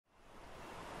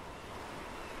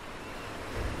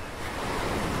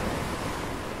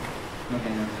my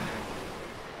band.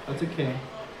 That's okay.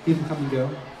 People come and go.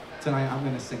 Tonight I'm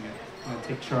gonna sing it. I'm gonna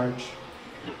take charge.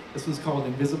 This one's called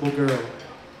Invisible Girl.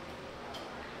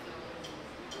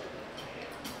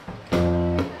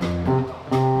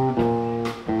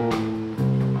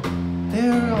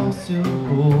 They're all still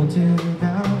holding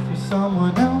out for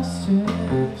someone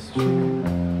else's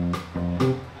dream.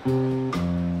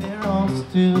 They're all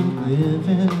still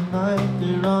living like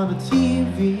they're on a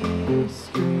TV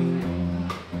screen.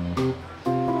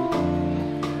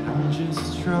 I'm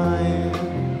just trying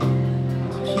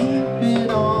to keep it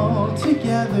all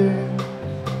together.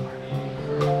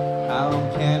 How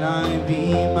can I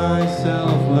be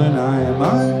myself when I am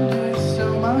under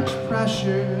so much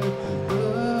pressure?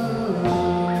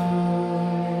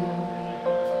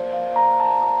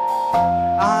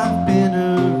 I've been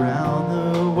around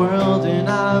the world and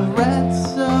I've read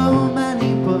so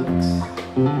many books.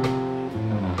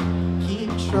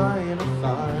 Keep trying to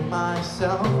find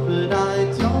myself, but I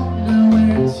don't know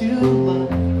where to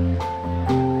look.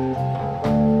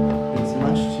 It's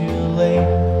much too late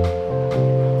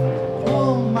to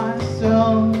pull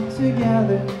myself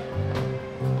together.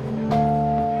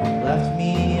 Left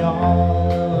me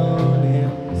all alone in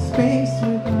space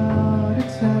without a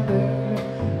tether.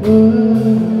 Ooh.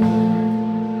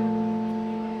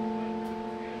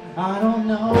 I don't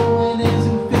know, it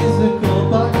isn't physical,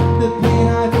 but the pain I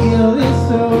feel is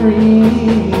so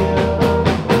real.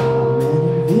 I'm an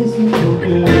invisible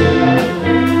girl,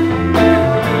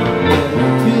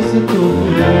 invisible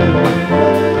girl.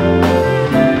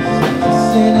 Such a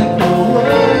cynical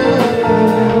world.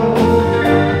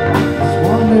 Just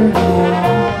wondering why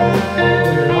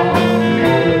we're all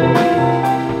here.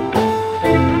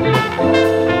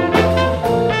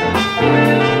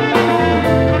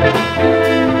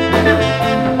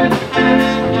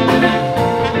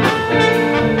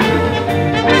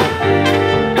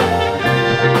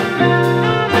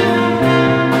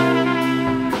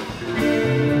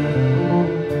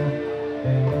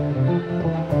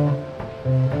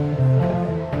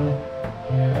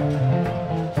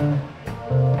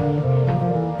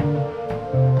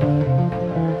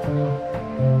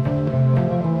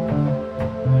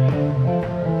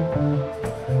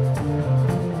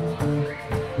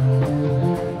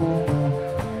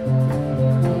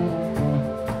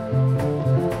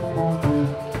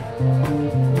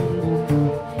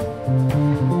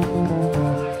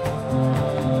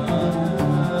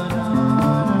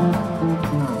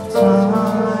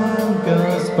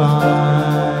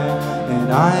 And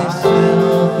I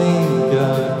still think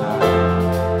of how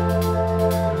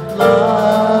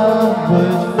love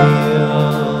would feel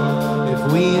if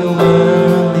we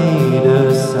were made of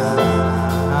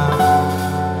sound.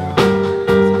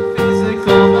 It's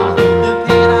physical, but the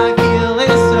pain I feel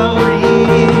is so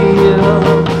real.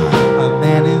 I'm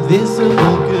an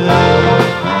invisible girl.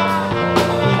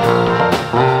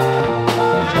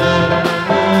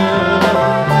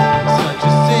 Such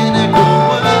a cynical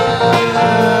world.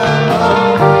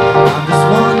 I'm just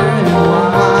wondering why.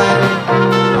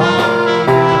 Oh,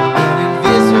 an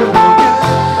invisible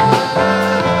girl.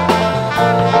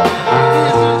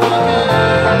 Invisible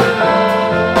girl.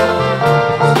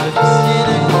 Such a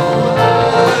cynical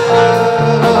world.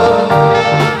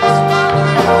 Just wondering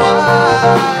why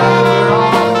we're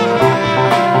all